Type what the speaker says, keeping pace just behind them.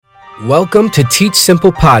Welcome to Teach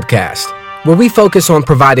Simple Podcast, where we focus on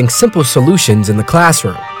providing simple solutions in the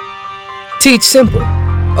classroom. Teach Simple,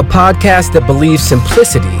 a podcast that believes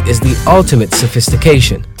simplicity is the ultimate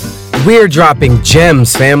sophistication. We're dropping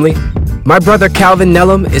gems, family. My brother Calvin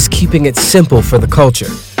Nellum is keeping it simple for the culture.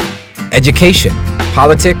 Education,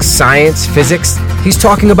 politics, science, physics, he's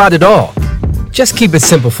talking about it all. Just keep it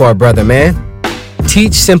simple for our brother, man.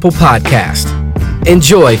 Teach Simple Podcast.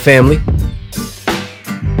 Enjoy, family.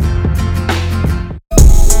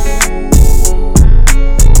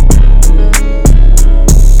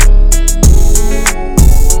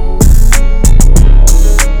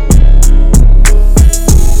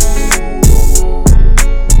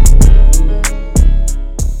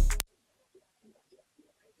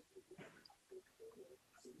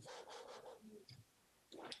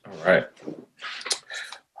 All right.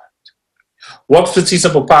 Welcome to Teach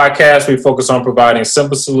Simple Podcast. We focus on providing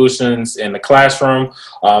simple solutions in the classroom.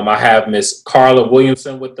 I have Miss Carla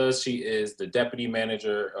Williamson with us. She is the deputy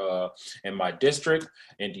manager in my district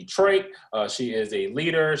in Detroit. She is a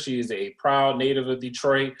leader. She is a proud native of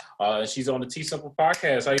Detroit. She's on the Teach Simple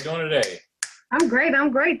Podcast. How you doing today? I'm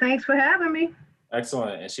great. Thanks for having me.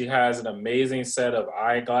 Excellent. And she has an amazing set of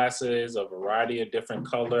eyeglasses, a variety of different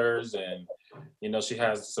colors, and she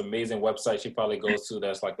has this amazing website she probably goes to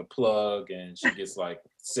that's like the plug, and she gets like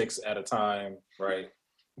 6 at a time, right?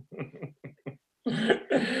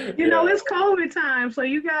 It's COVID time, so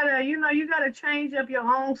you gotta change up your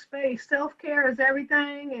own space. Self-care is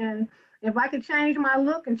everything, and if I could change my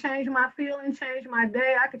look and change my feeling, change my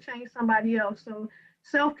day, I could change somebody else. So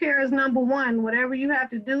self-care is number one. Whatever you have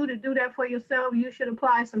to do that for yourself, you should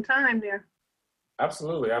apply some time there.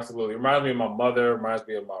 Absolutely. Reminds me of my mother, reminds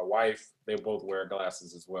me of my wife. They both wear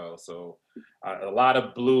glasses as well. So a lot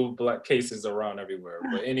of black cases around everywhere.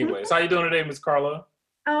 But anyways, how you doing today, Miss Carla?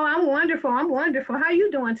 Oh, I'm wonderful. How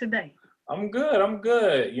you doing today? I'm good.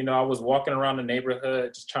 I was walking around the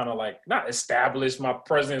neighborhood just trying to not establish my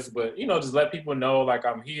presence, but, just let people know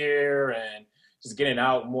I'm here and just getting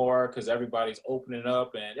out more because everybody's opening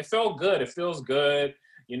up and it felt good. It feels good,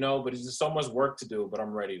 but it's just so much work to do, but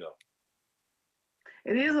I'm ready though.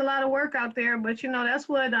 It is a lot of work out there, but that's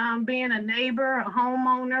what being a neighbor, a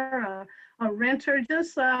homeowner, a renter,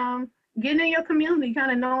 just getting in your community,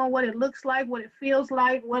 kind of knowing what it looks like, what it feels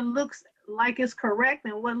like, what looks like is correct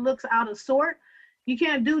and what looks out of sort. You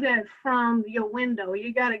can't do that from your window.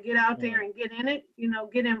 You got to get out there and get in it,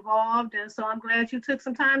 get involved. And so I'm glad you took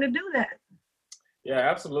some time to do that. Yeah,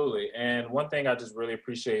 absolutely. And one thing I just really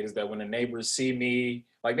appreciate is that when the neighbors see me,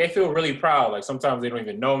 they feel really proud. Sometimes they don't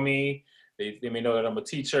even know me. They may know that I'm a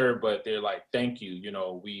teacher, but they're like, thank you.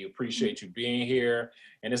 We appreciate you being here.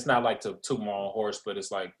 And it's not to toot my own horse, but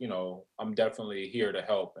it's I'm definitely here to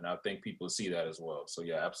help. And I think people see that as well. So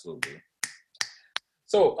yeah, absolutely.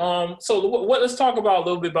 So let's talk about a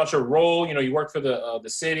little bit about your role. You work for the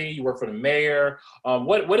city, you work for the mayor.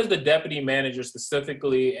 What is the deputy manager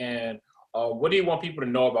specifically? And what do you want people to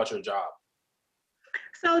know about your job?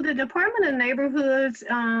 So the Department of Neighborhoods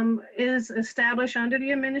is established under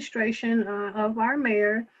the administration of our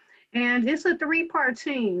mayor, and it's a 3-part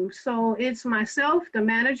team. So it's myself, the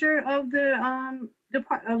manager of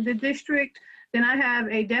the district. Then I have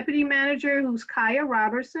a deputy manager who's Kaya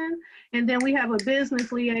Robertson, and then we have a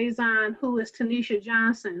business liaison who is Tanisha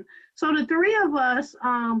Johnson. So the 3 of us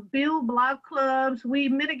build block clubs. We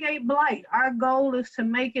mitigate blight. Our goal is to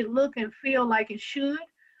make it look and feel like it should.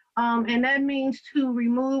 And that means to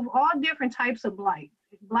remove all different types of blight.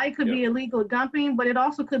 Blight could be illegal dumping, but it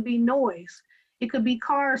also could be noise. It could be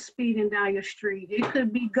cars speeding down your street. It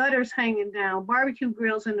could be gutters hanging down, barbecue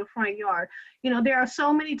grills in the front yard. There are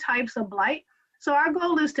so many types of blight. So our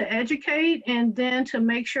goal is to educate and then to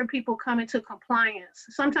make sure people come into compliance.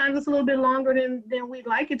 Sometimes it's a little bit longer than we'd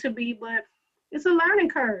like it to be, but it's a learning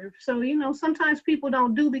curve. So, sometimes people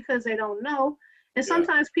don't do because they don't know. And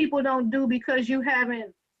sometimes people don't do because you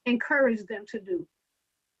haven't encourage them to do.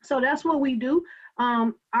 So that's what we do.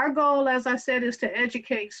 Our goal, as I said, is to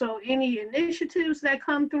educate. So any initiatives that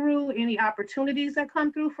come through, any opportunities that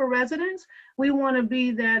come through for residents, we want to be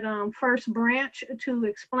that first branch to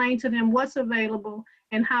explain to them what's available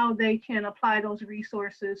and how they can apply those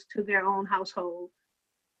resources to their own household.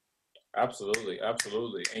 Absolutely.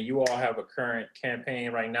 And you all have a current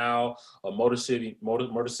campaign right now, a Motor City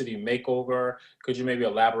Makeover. Could you maybe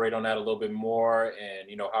elaborate on that a little bit more?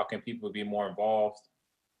 And, how can people be more involved?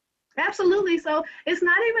 Absolutely. So it's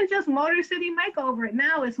not even just Motor City Makeover.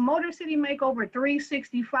 Now it's Motor City Makeover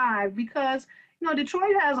 365 because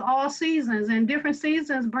Detroit has all seasons, and different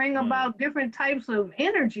seasons bring about different types of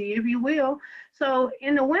energy, if you will. So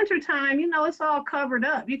in the wintertime, it's all covered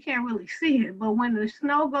up. You can't really see it. But when the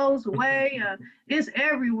snow goes away, it's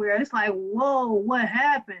everywhere. It's like, whoa, what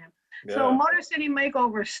happened? Yeah. So Motor City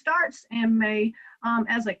Makeover starts in May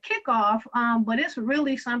as a kickoff, but it's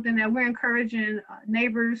really something that we're encouraging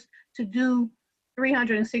neighbors to do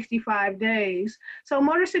 365 days. So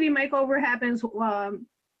Motor City Makeover happens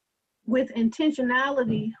with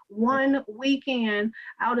intentionality, one weekend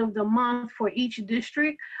out of the month for each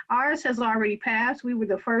district. Ours has already passed. We were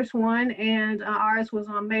the first one, and ours was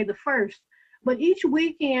on May the 1st. But each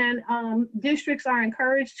weekend, districts are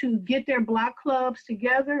encouraged to get their block clubs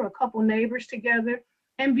together, a couple neighbors together,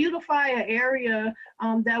 and beautify an area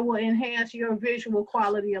that will enhance your visual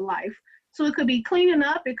quality of life. So it could be cleaning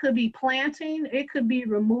up, it could be planting, it could be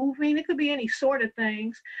removing, it could be any sort of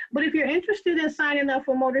things. But if you're interested in signing up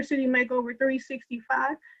for Motor City Makeover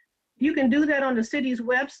 365, you can do that on the city's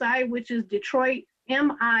website, which is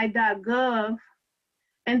detroitmi.gov.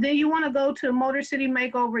 And then you want to go to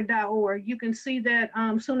motorcitymakeover.org. You can see that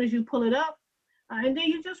as soon as you pull it up, and then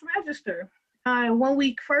you just register. When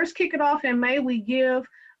we first kick it off in May, we give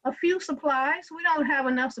a few supplies. We don't have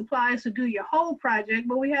enough supplies to do your whole project,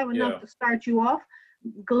 but we have enough to start you off.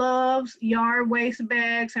 Gloves, yard waste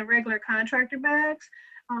bags, and regular contractor bags.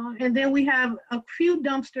 And then we have a few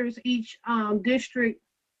dumpsters each district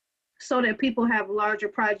so that people have larger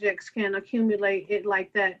projects can accumulate it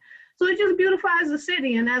like that. So it just beautifies the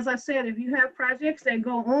city. And as I said, if you have projects that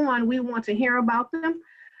go on, we want to hear about them.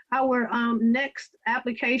 Our next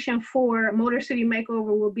application for Motor City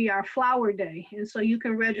Makeover will be our Flower Day. And so you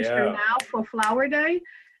can register now for Flower Day.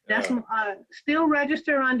 That's still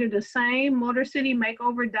register under the same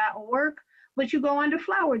motorcitymakeover.org, but you go under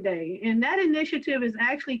Flower Day. And that initiative is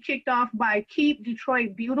actually kicked off by Keep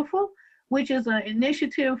Detroit Beautiful, which is an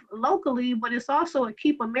initiative locally, but it's also a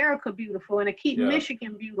Keep America Beautiful and a Keep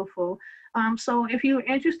Michigan Beautiful. So if you're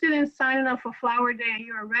interested in signing up for Flower Day and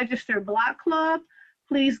you're a registered block club,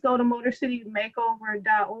 please go to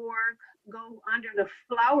motorcitymakeover.org, go under the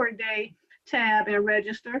Flower Day tab and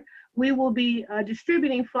register. We will be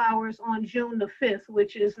distributing flowers on June the 5th,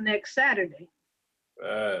 which is next Saturday.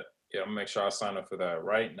 I'm gonna make sure I sign up for that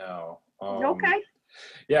right now. Okay.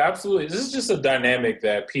 Yeah, absolutely. This is just a dynamic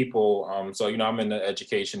that people, so, I'm in the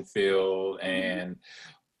education field, and,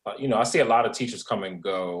 I see a lot of teachers come and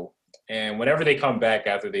go. And whenever they come back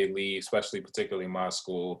after they leave, especially particularly my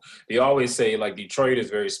school, they always say, like, Detroit is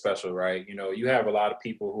very special, right? You have a lot of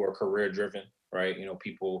people who are career driven, right?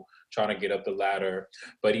 People trying to get up the ladder.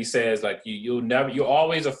 But he says, like, you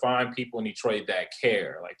always find people in Detroit that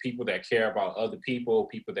care, like people that care about other people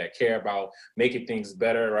that care about making things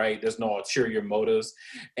better, right? There's no ulterior motives.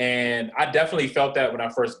 And I definitely felt that when I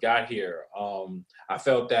first got here. I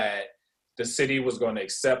felt that the city was going to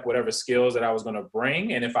accept whatever skills that I was going to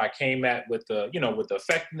bring. And if I came at with the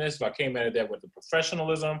effectiveness, if I came at it with the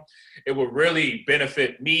professionalism, it would really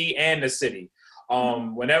benefit me and the city.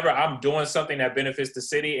 Whenever I'm doing something that benefits the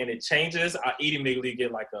city and it changes, I immediately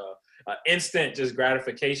get like a instant just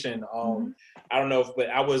gratification. I don't know but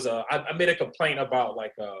I made a complaint about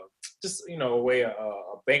like a way a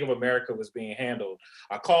Bank of America was being handled.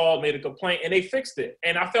 I called, made a complaint, and they fixed it.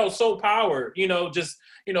 And I felt so powered, just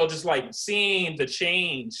like seeing the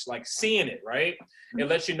change, like seeing it, right? It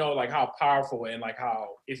lets you know like how powerful and like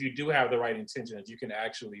how, if you do have the right intentions, you can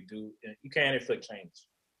actually you can inflict change.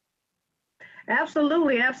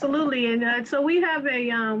 Absolutely. And so we have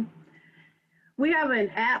an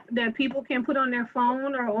app that people can put on their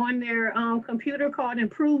phone or on their computer called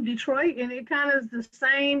Improve Detroit, and it kind of is the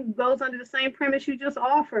same, goes under the same premise you just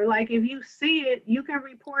offered. Like if you see it, you can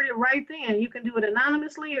report it right then. You can do it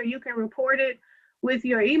anonymously, or you can report it with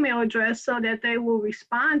your email address so that they will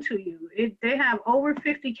respond to you. They have over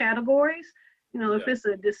 50 categories. If it's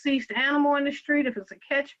a deceased animal in the street, if it's a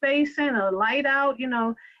catch basin, a light out,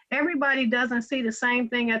 everybody doesn't see the same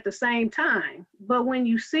thing at the same time. But when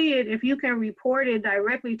you see it, if you can report it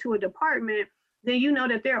directly to a department, then you know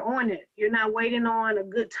that they're on it. You're not waiting on a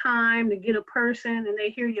good time to get a person and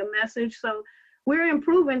they hear your message. So we're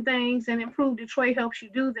improving things, and Improve Detroit helps you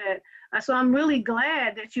do that. So I'm really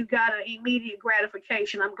glad that you got an immediate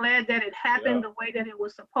gratification. I'm glad that it happened the way that it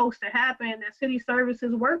was supposed to happen, that city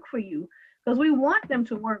services work for you. Because we want them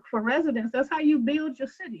to work for residents. That's how you build your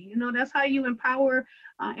city. That's how you empower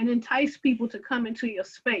and entice people to come into your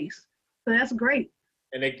space. So that's great.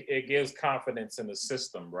 And it gives confidence in the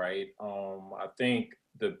system, right? I think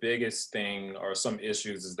the biggest thing or some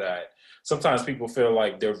issues is that sometimes people feel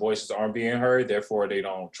like their voices aren't being heard, therefore they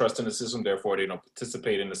don't trust in the system, therefore they don't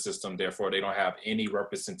participate in the system, therefore they don't have any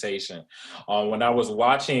representation. When I was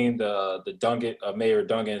watching the Dungett, Mayor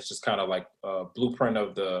Dungan's just kind of like blueprint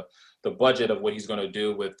of the budget of what he's going to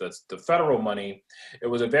do with the federal money, it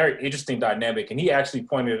was a very interesting dynamic, and he actually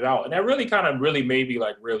pointed it out, and that really kind of really made me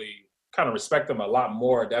like really kind of respect him a lot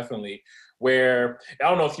more, definitely. Where I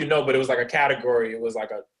don't know if you know, but it was like a category. It was like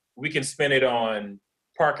we can spend it on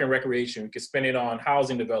park and recreation. We could spend it on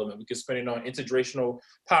housing development. We could spend it on intergenerational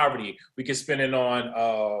poverty. We could spend it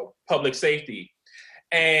on public safety.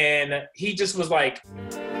 And he just was like,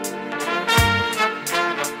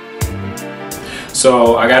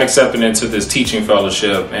 so I got accepted into this teaching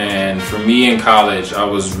fellowship. And for me in college, I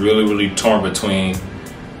was really, really torn between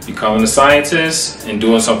becoming a scientist and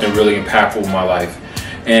doing something really impactful with my life.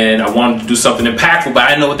 And I wanted to do something impactful, but I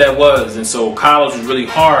didn't know what that was. And so college was really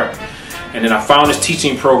hard. And then I found this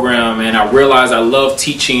teaching program, and I realized I love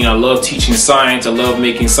teaching. I love teaching science. I love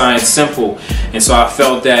making science simple. And so I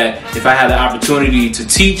felt that if I had the opportunity to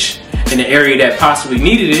teach in an area that possibly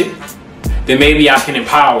needed it, then maybe I can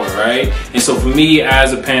empower, right? And so for me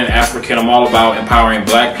as a Pan-African, I'm all about empowering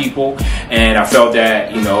Black people. And I felt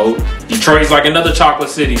that, you know, Detroit is like another chocolate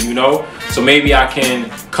city, you know? So maybe I can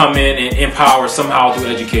come in and empower somehow through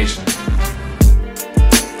education.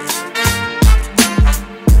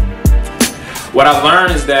 What I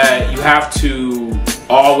learned is that you have to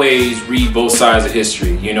always read both sides of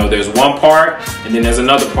history. You know, there's one part and then there's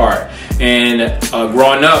another part. And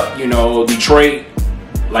growing up, you know, Detroit,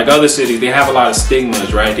 like other cities, they have a lot of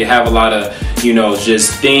stigmas, right? They have a lot of, you know,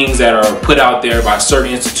 just things that are put out there by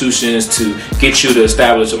certain institutions to get you to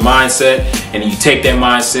establish a mindset, and you take that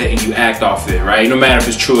mindset and you act off it, right? No matter if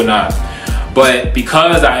it's true or not. But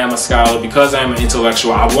because I am a scholar, because I am an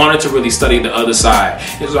intellectual, I wanted to really study the other side.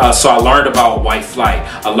 So I learned about white flight.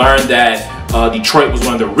 I learned that Detroit was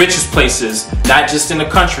one of the richest places, not just in the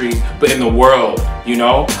country, but in the world, you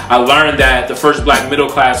know? I learned that the first Black middle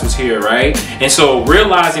class was here, right? And so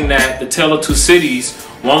realizing that the tale of two cities,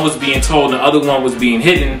 one was being told and the other one was being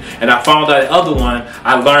hidden, and I found out the other one,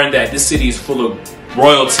 I learned that this city is full of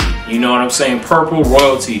royalty, you know what I'm saying? Purple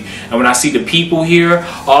royalty. And when I see the people here,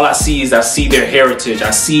 all I see is I see their heritage.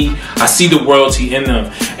 I see the royalty in them.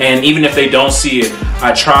 And even if they don't see it,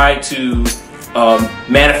 I try to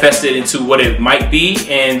manifest it into what it might be,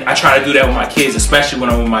 and I try to do that with my kids, especially when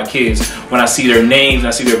I'm with my kids. When I see their names,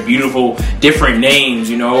 I see their beautiful different names,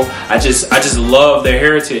 you know, I just love their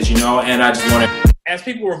heritage, you know, and I just want to. As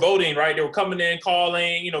people were voting, right, they were coming in,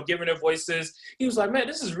 calling, you know, giving their voices. He was like, man,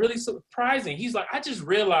 this is really surprising. He's like, I just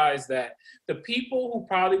realized that the people who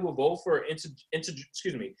probably will vote for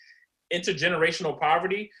intergenerational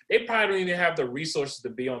poverty, they probably don't even have the resources to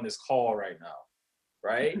be on this call right now.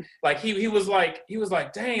 Right? Like he was like,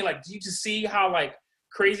 dang, like, do you just see how like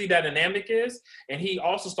crazy that dynamic is? And he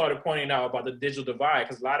also started pointing out about the digital divide,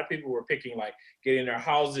 because a lot of people were picking like getting their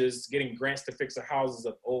houses, getting grants to fix their houses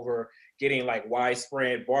up over getting like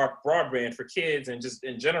widespread broadband for kids and just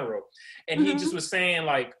in general. And he just was saying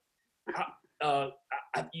like, I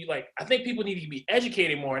think people need to be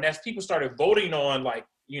educated more. And as people started voting on like,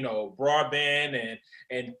 you know, broadband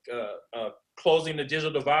and closing the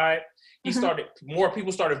digital divide, more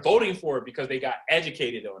people started voting for it because they got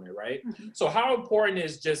educated on it, right? So how important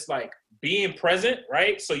is just like being present,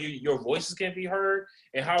 right? So your voices can be heard,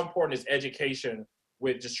 and how important is education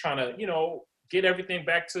with just trying to, you know, get everything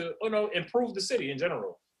back to, you know, improve the city in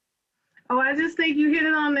general? Oh, I just think you hit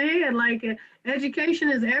it on the head. Like, education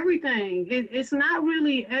is everything. It's not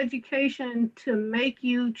really education to make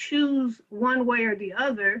you choose one way or the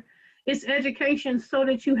other. It's education so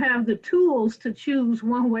that you have the tools to choose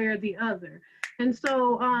one way or the other. And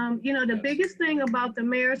so, you know, the biggest thing about the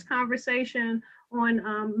mayor's conversation on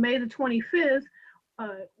May the 25th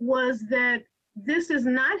was that this is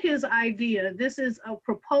not his idea. This is a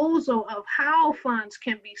proposal of how funds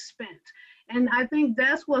can be spent. And I think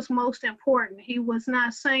that's what's most important. He was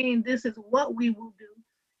not saying this is what we will do.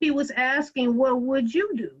 He was asking, what would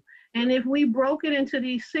you do? And if we broke it into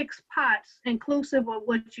these 6 pots, inclusive of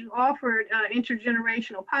what you offered,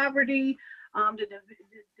 intergenerational poverty, the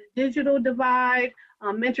digital divide,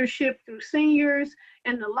 mentorship through seniors,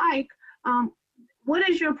 and the like, what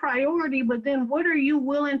is your priority? But then what are you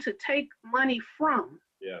willing to take money from?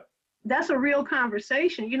 Yeah. That's a real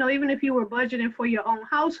conversation. You know, even if you were budgeting for your own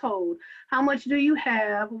household, how much do you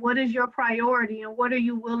have? What is your priority? And what are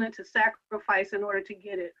you willing to sacrifice in order to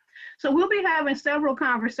get it? So we'll be having several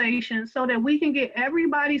conversations so that we can get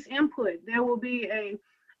everybody's input. There will be a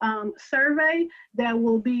survey that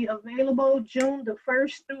will be available June the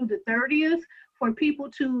 1st through the 30th for people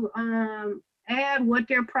to add what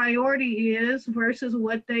their priority is versus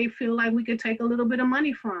what they feel like we could take a little bit of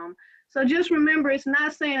money from. So just remember, it's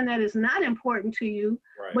not saying that it's not important to you,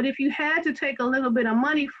 Right. but if you had to take a little bit of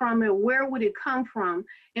money from it, where would it come from?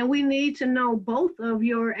 And we need to know both of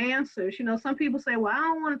your answers. You know, some people say, well, I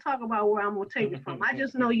don't want to talk about where I'm going to take it from. I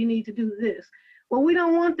just know you need to do this. Well, we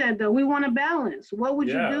don't want that, though. We want a balance. What would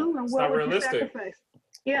you do and what would you sacrifice?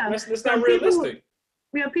 Yeah. That's not realistic.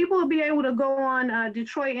 People will be able to go on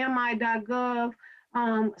DetroitMI.gov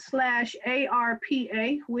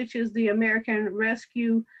 /ARPA, which is the American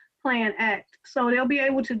Rescue Plan Act. So they'll be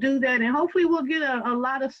able to do that. And hopefully we'll get a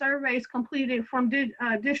lot of surveys completed from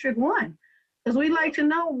District 1, because we like to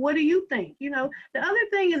know, what do you think? You know, the other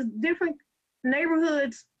thing is different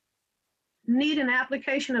neighborhoods need an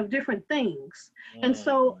application of different things. And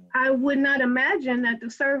so I would not imagine that the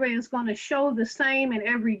survey is going to show the same in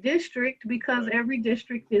every district, because every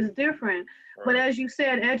district is different. But as you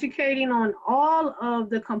said, educating on all of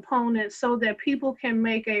the components so that people can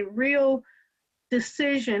make a real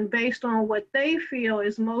decision based on what they feel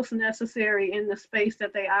is most necessary in the space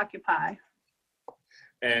that they occupy.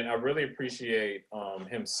 And I really appreciate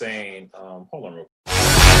him saying, hold on real quick.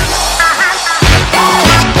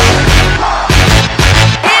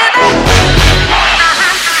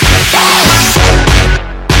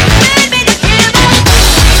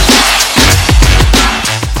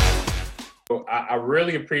 I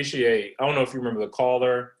really appreciate, I don't know if you remember the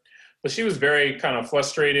caller, but she was very kind of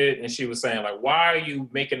frustrated, and she was saying, like, why are you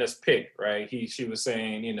making us pick, right? She was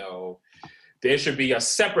saying, you know, there should be a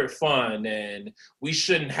separate fund and we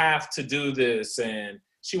shouldn't have to do this. And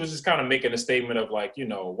she was just kind of making a statement of like, you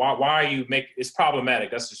know, why you make, it's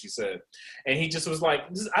problematic. That's what she said. And he just was like,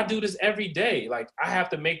 I do this every day. Like, I have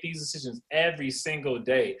to make these decisions every single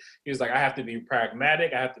day. He was like, I have to be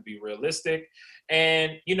pragmatic. I have to be realistic.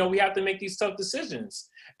 And, you know, we have to make these tough decisions.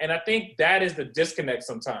 And I think that is the disconnect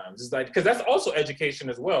sometimes. It's like, because that's also education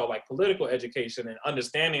as well, like political education and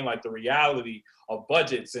understanding like the reality of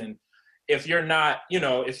budgets. And if you're not, you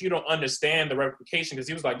know, if you don't understand the ramification, because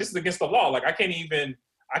he was like, this is against the law. Like, I can't even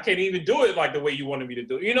do it like the way you wanted me to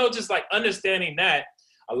do it. You know, just like understanding that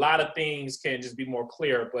a lot of things can just be more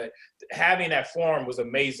clear, but having that forum was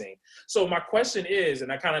amazing. So my question is,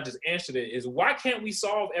 and I kind of just answered it, is why can't we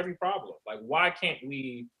solve every problem? Like, why can't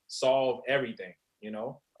we solve everything, you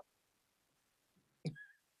know?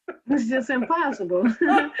 It's just impossible.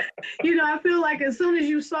 You know, I feel like as soon as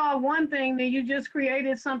you solve one thing, then you just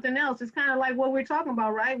created something else. It's kind of like what we're talking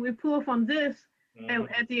about, right? We pull from this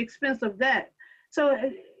at the expense of that. So,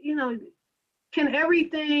 you know, can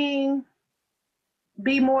everything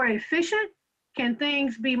be more efficient? Can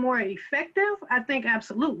things be more effective? I think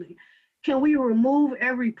absolutely. Can we remove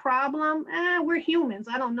every problem? We're humans.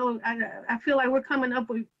 I don't know. I feel like we're coming up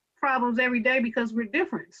with problems every day because we're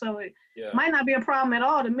different. So it might not be a problem at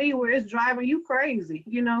all to me where it's driving you crazy,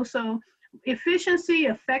 you know? So efficiency,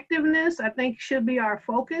 effectiveness, I think should be our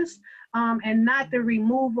focus, and not the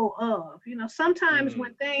removal of. You know, sometimes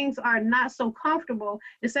when things are not so comfortable,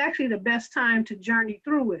 it's actually the best time to journey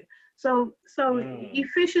through it. So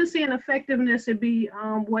efficiency and effectiveness would be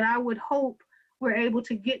what I would hope we're able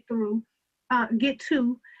to get to.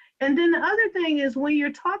 And then the other thing is, when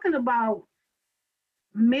you're talking about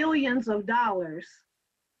millions of dollars,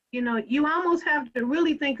 you know, you almost have to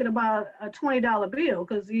really think about a $20 bill,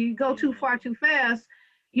 because you go too far too fast,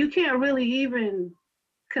 you can't really even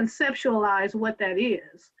conceptualize what that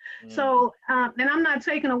is. So, and I'm not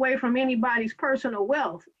taking away from anybody's personal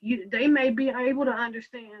wealth. They may be able to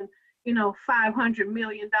understand, you know, $500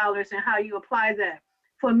 million and how you apply that.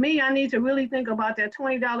 For me, I need to really think about that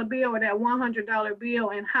 $20 bill or that $100 bill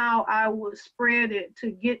and how I would spread it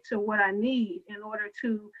to get to what I need in order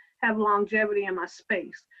to have longevity in my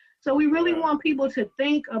space. So we really want people to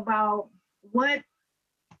think about what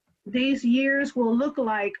these years will look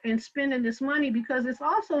like in spending this money, because it's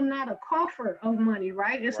also not a coffer of money,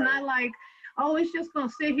 right? It's not like, oh, it's just going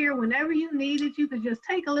to sit here whenever you need it. You could just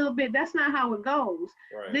take a little bit. That's not how it goes.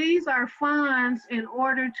 These are funds in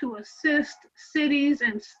order to assist cities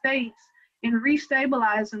and states in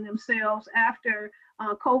restabilizing themselves after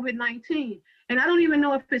COVID-19. And I don't even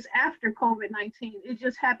know if it's after COVID-19. It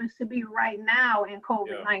just happens to be right now in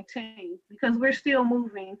COVID-19, because we're still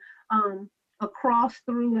moving across,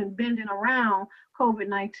 through, and bending around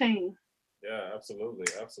COVID-19. Yeah, absolutely.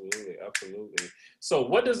 So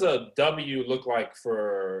what does a W look like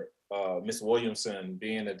for Ms. Williamson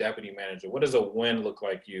being a deputy manager? What does a win look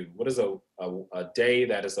like you? What is a day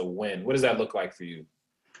that is a win? What does that look like for you?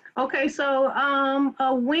 Okay, so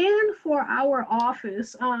a win for our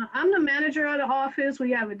office. I'm the manager of the office.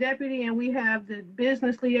 We have a deputy and we have the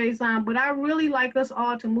business liaison, but I really like us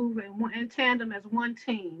all to move in tandem as one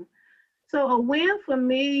team. So a win for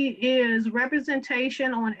me is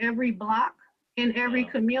representation on every block, in every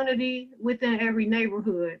Mm, community, within every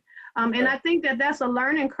neighborhood. And okay. I think that that's a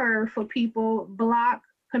learning curve for people, block,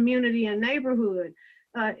 community, and neighborhood.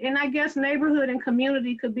 And I guess neighborhood and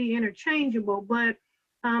community could be interchangeable, but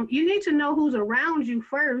you need to know who's around you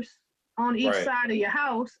first on each Right. side of your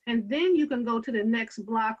house, and then you can go to the next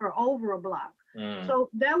block or over a block. Mm, So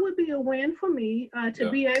that would be a win for me to yeah.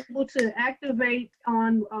 be able to activate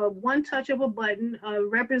on one touch of a button a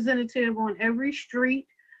representative on every street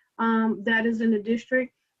that is in the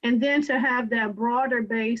district, and then to have that broader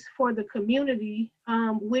base for the community,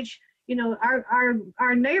 which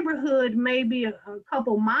our neighborhood may be a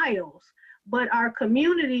couple miles, but our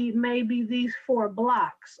community may be these 4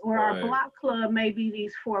 blocks, or our Right. block club may be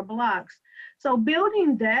these 4 blocks. So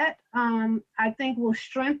building that, I think, will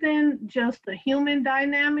strengthen just the human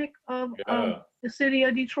dynamic of Yeah. the city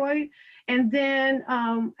of Detroit. And then,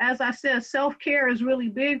 as I said, self-care is really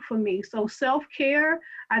big for me. So self-care,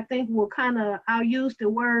 I think, will kind of, I'll use the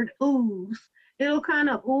word ooze. It'll kind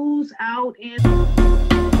of ooze out in.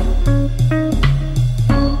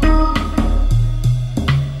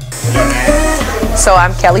 So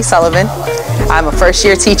I'm Kelly Sullivan. I'm a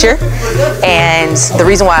first-year teacher, and the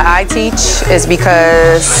reason why I teach is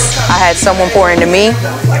because I had someone pour into me,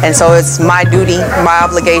 and so it's my duty, my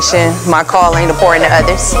obligation, my calling to pour into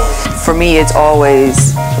others. For me, it's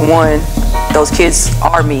always one, those kids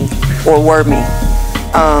are me or were me,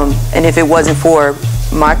 and if it wasn't for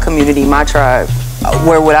my community, my tribe,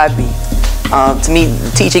 where would I be? To me,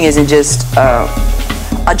 teaching isn't just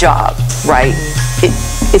a job, right?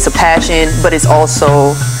 It's a passion, but it's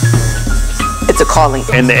a calling.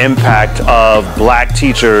 And the impact of Black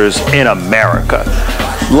teachers in America.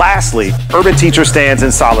 Lastly, Urban Teacher stands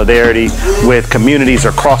in solidarity with communities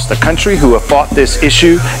across the country who have fought this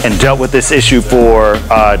issue and dealt with this issue for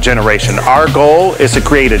a generation. Our goal is to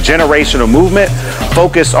create a generational movement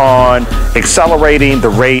focused on accelerating the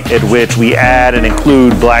rate at which we add and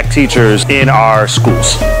include Black teachers in our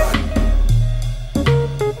schools.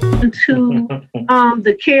 To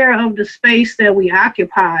the care of the space that we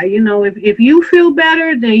occupy. If you feel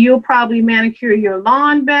better, then you'll probably manicure your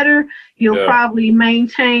lawn better. You'll Yeah. probably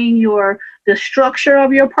maintain the structure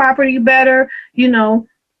of your property better.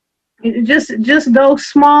 Just those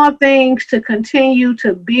small things to continue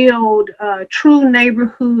to build true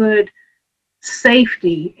neighborhood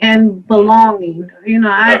safety and belonging.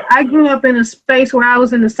 I grew up in a space where I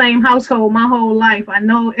was in the same household my whole life. I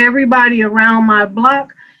know everybody around my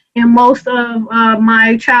block, and most of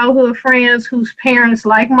my childhood friends whose parents,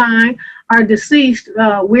 like mine, are deceased,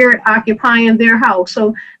 we're occupying their house.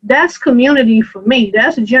 So that's community for me.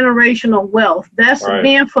 That's generational wealth. That's Right.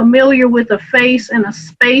 being familiar with a face and a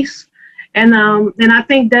space. And I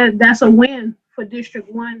think that's a win for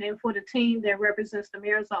District 1 and for the team that represents the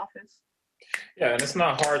mayor's office. Yeah, and it's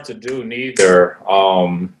not hard to do neither.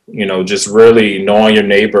 Just really knowing your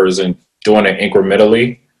neighbors and doing it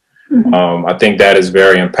incrementally. I think that is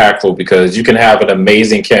very impactful because you can have an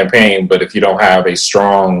amazing campaign, but if you don't have a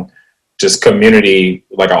strong, just community,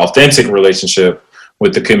 like an authentic relationship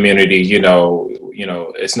with the community,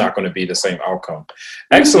 it's not going to be the same outcome.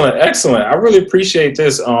 Excellent, excellent. I really appreciate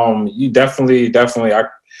this. You definitely,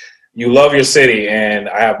 you love your city, and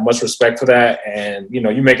I have much respect for that. And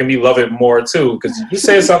you're making me love it more too, because you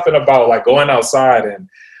said something about like going outside, and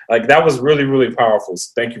like that was really, really powerful. So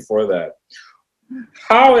thank you for that.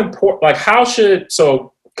 How important, like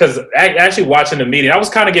because actually watching the meeting, I was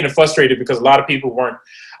kind of getting frustrated because a lot of people weren't,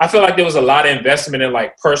 I feel like there was a lot of investment in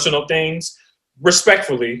like personal things,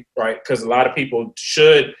 respectfully, right? Because a lot of people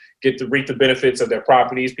should get to reap the benefits of their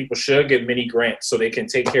properties. People should get mini grants so they can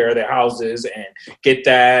take care of their houses and get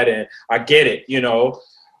that. And I get it,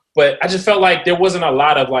 but I just felt like there wasn't a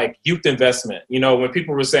lot of like youth investment, when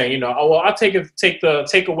people were saying, oh, well, I'll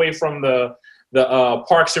take away from the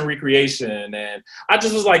parks and recreation. And I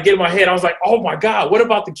just was like, get in my head. I was like, oh my God, what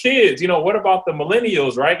about the kids? What about the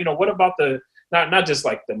millennials, right? What about not just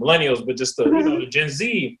like the millennials, but just the Gen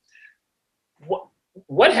Z.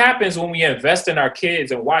 What happens when we invest in our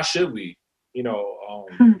kids, and why should we? Yeah.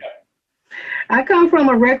 I come from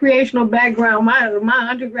a recreational background. My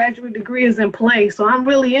undergraduate degree is in play, so I'm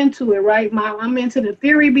really into it, right? I'm into the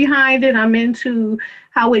theory behind it. I'm into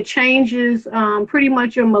how it changes pretty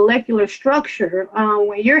much your molecular structure.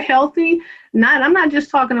 When you're healthy, I'm not just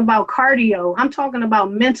talking about cardio. I'm talking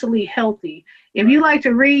about mentally healthy. If you like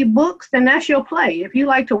to read books, then that's your play. If you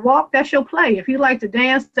like to walk, that's your play. If you like to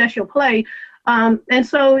dance, that's your play. And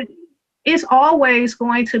so it's always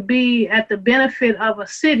going to be at the benefit of a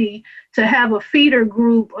city to have a feeder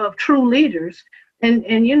group of true leaders. And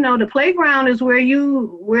the playground is where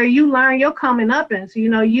you learn your coming up. And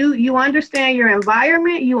so, you understand your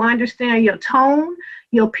environment, you understand your tone,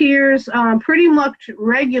 your peers pretty much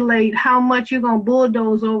regulate how much you're going to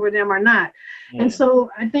bulldoze over them or not. Yeah. And so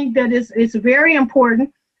I think that it's very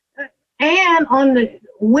important. And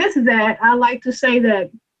with that, I like to say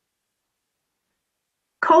that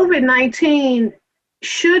COVID-19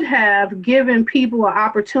 should have given people an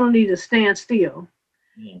opportunity to stand still.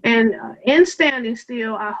 Yeah. And in standing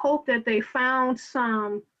still, I hope that they found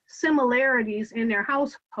some similarities in their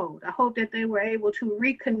household. I hope that they were able to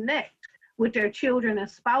reconnect with their children and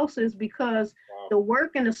spouses, because the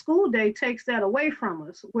work and the school day takes that away from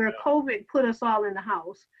us, where COVID put us all in the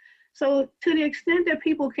house. So to the extent that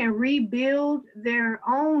people can rebuild their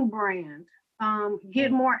own brand,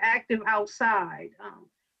 get more active outside,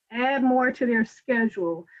 add more to their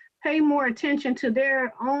schedule, pay more attention to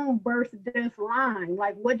their own birth-death line,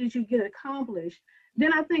 like what did you get accomplished,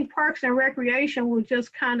 then I think Parks and Recreation will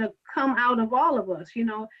just kind of come out of all of us.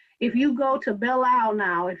 If you go to Belle Isle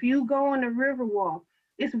now, if you go on the Riverwalk,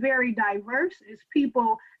 it's very diverse. It's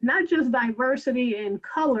people, not just diversity in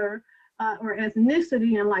color, or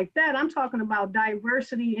ethnicity and like that. I'm talking about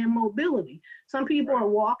diversity in mobility. Some people are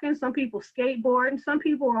walking, some people skateboarding, some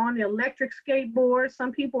people are on the electric skateboard,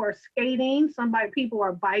 some people are skating, people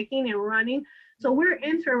are biking and running. So we're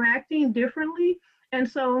interacting differently. And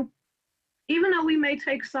so even though we may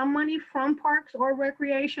take some money from Parks or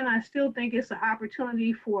Recreation, I still think it's an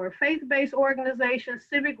opportunity for faith-based organizations,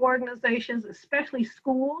 civic organizations, especially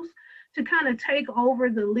schools, to kind of take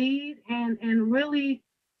over the lead and really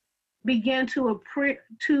begin to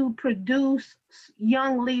produce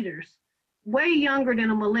young leaders, way younger than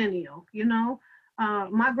a millennial.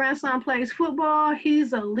 My grandson plays football.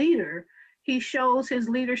 He's a leader. He shows his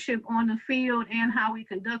leadership on the field and how he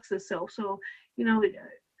conducts himself. So,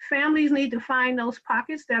 families need to find those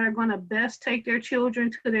pockets that are going to best take their children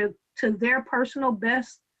to their personal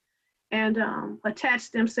best and attach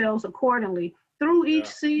themselves accordingly through each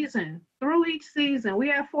season. We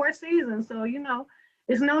have 4 seasons, so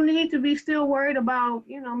there's no need to be still worried about,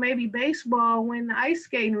 maybe baseball when the ice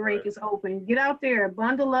skating rink is open. Get out there,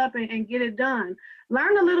 bundle up and get it done.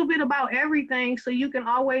 Learn a little bit about everything so you can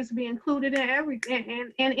always be included in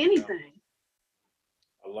everything and anything.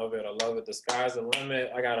 I love it. The sky's the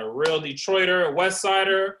limit. I got a real Detroiter, a West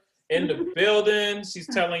Sider in the building. She's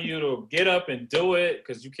telling you to get up and do it,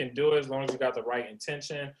 because you can do it as long as you got the right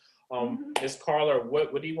intention. Ms. Carla,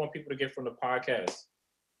 what do you want people to get from the podcast?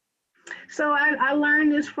 So I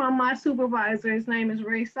learned this from my supervisor. His name is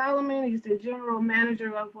Ray Solomon. He's the general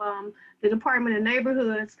manager of the Department of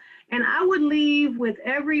Neighborhoods. And I would leave with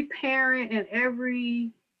every parent and every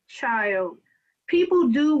child, people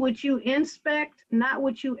do what you inspect, not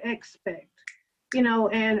what you expect.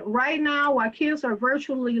 And right now, while kids are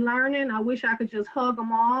virtually learning, I wish I could just hug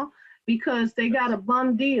them all, because they got a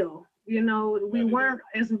bum deal. We weren't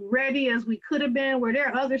as ready as we could have been, where there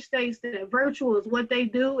are other states that virtual is what they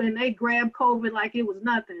do, and they grab COVID like it was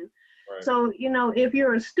nothing. Right. So, if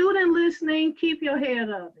you're a student listening, keep your head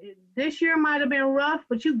up. This year might have been rough,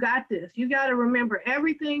 but you got this. You got to remember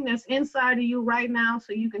everything that's inside of you right now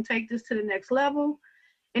so you can take this to the next level.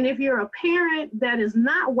 And if you're a parent that is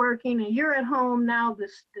not working and you're at home now, the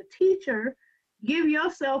teacher, give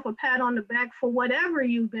yourself a pat on the back for whatever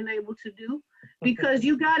you've been able to do, because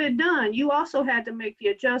you got it done. You also had to make the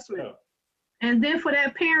adjustment. Yeah. And then for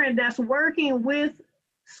that parent that's working with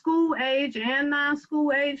school age and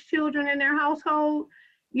non-school age children in their household,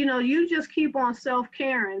 you just keep on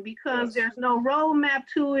self-caring, because there's no roadmap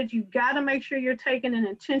to it. You got to make sure you're taking an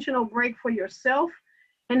intentional break for yourself.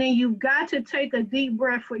 And then you've got to take a deep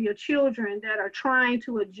breath for your children that are trying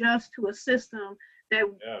to adjust to a system that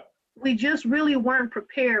we just really weren't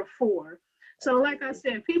prepared for. So like I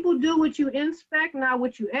said, people do what you inspect, not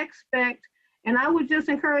what you expect. And I would just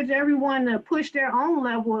encourage everyone to push their own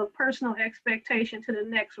level of personal expectation to the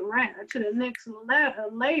next layer,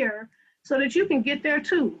 so that you can get there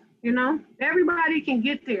too. Everybody can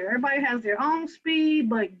get there. Everybody has their own speed,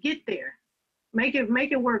 but get there. Make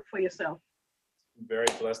it work for yourself. very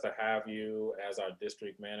blessed to have you as our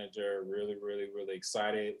district manager. Really, really, really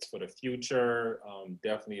excited for the future.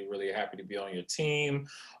 Definitely really happy to be on your team.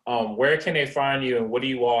 Where can they find you, and what do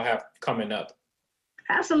you all have coming up?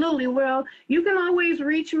 Absolutely. Well, you can always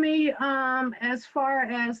reach me as far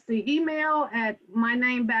as the email at my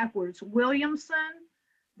name backwards, Williamson,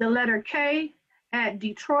 the letter K, at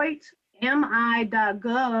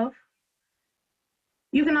DetroitMI.gov.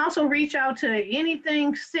 You can also reach out to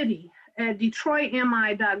anything city at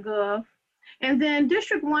DetroitMI.gov. And then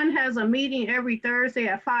District 1 has a meeting every Thursday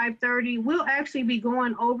at 5:30. We'll actually be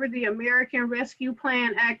going over the American Rescue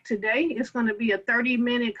Plan Act today. It's going to be a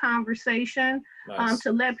 30-minute conversation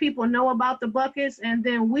to let people know about the buckets. And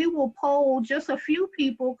then we will poll just a few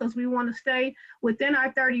people because we want to stay within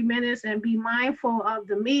our 30 minutes and be mindful of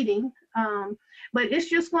the meeting. But it's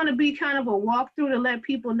just going to be kind of a walkthrough to let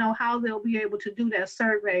people know how they'll be able to do that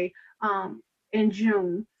survey in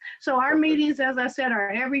June. So our meetings, as I said, are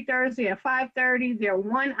every Thursday at 5:30. They're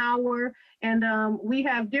 1 hour, and we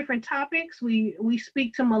have different topics. We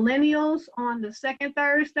speak to millennials on the second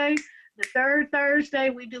Thursday. The third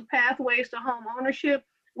Thursday, we do pathways to home ownership.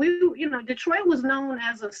 Detroit was known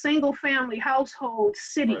as a single family household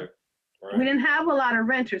city. Right. We didn't have a lot of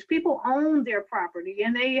renters. People owned their property,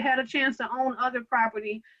 and they had a chance to own other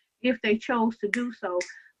property if they chose to do so.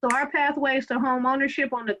 So our pathways to home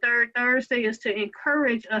ownership on the third Thursday is to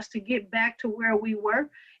encourage us to get back to where we were.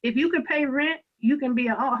 If you can pay rent, you can be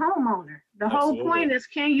a homeowner. The whole point is,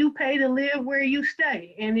 can you pay to live where you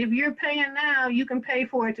stay? And if you're paying now, you can pay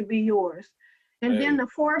for it to be yours. And then the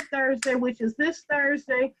fourth Thursday, which is this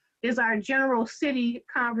Thursday, is our general city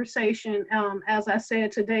conversation. As I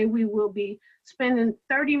said, today we will be spending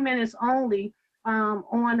 30 minutes only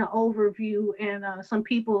on an overview and some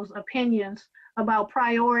people's opinions about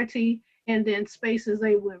priority and then spaces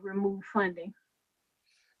they would remove funding.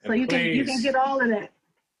 So you can get all of that.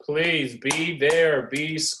 Please be there,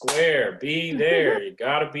 be square, be there. You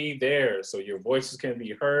gotta be there so your voices can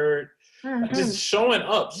be heard. Just showing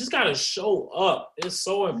up. You just gotta show up. It's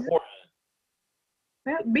so important.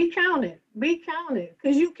 Be counted,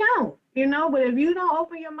 because you count, but if you don't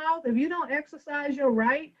open your mouth, if you don't exercise your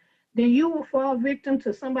right, then you will fall victim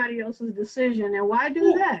to somebody else's decision. And why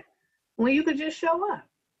do that when you could just show up?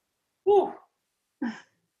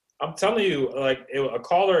 I'm telling you, a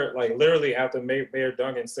caller, literally after Mayor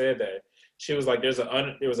Duggan said that, she was like, there was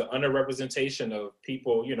an underrepresentation of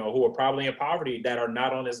people, who are probably in poverty that are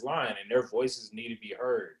not on this line, and their voices need to be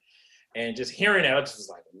heard. And just hearing that, I just was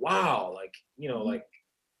like, wow,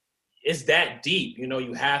 it's that deep.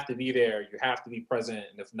 You have to be there. You have to be present.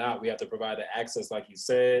 And if not, we have to provide the access, like you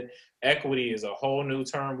said. Equity is a whole new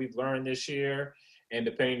term we've learned this year. And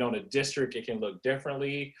depending on the district, it can look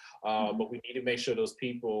differently. But we need to make sure those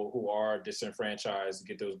people who are disenfranchised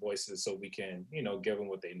get those voices so we can, give them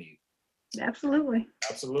what they need. Absolutely.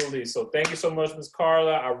 So thank you so much, Ms.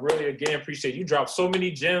 Carla. I really, again, appreciate you. Dropped so many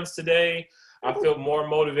gems today. I feel more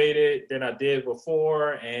motivated than I did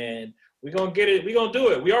before. And we're going to get it. We're going to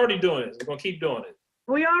do it. We're already doing it. We're going to keep doing it.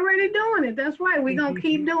 We're already doing it. That's right. We're going to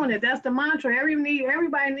keep doing it. That's the mantra.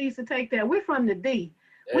 Everybody needs to take that. We're from the D.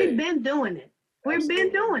 Hey. We've been doing it. We've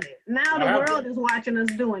been doing it. Now the world is watching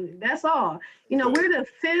us doing it. That's all. We're the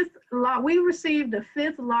we received the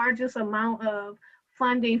fifth largest amount of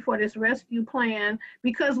funding for this rescue plan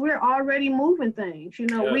because we're already moving things.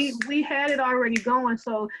 We had it already going.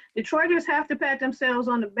 So Detroiters have to pat themselves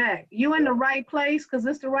on the back. You in the right place because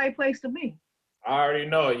it's the right place to be. I already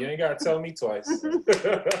know it. You ain't got to tell me twice.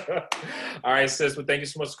 All right, sis. Well, thank you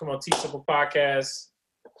so much for coming on Teach Simple Podcast.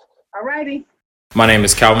 All righty. My name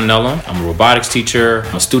is Calvin Nella. I'm a robotics teacher.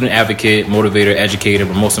 I'm a student advocate, motivator, educator,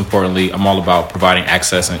 but most importantly, I'm all about providing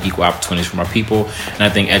access and equal opportunities for my people, and I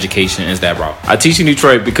think education is that route. I teach in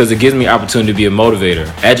Detroit because it gives me opportunity to be a motivator,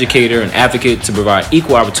 educator, and advocate to provide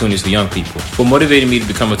equal opportunities for young people. What motivated me to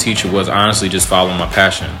become a teacher was honestly just following my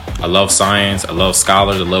passion. I love science, I love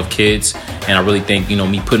scholars, I love kids, and I really think,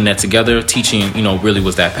 me putting that together, teaching, really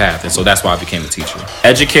was that path, and so that's why I became a teacher.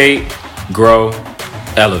 Educate, grow,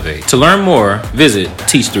 elevate. To learn more, visit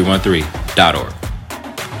teach313.org.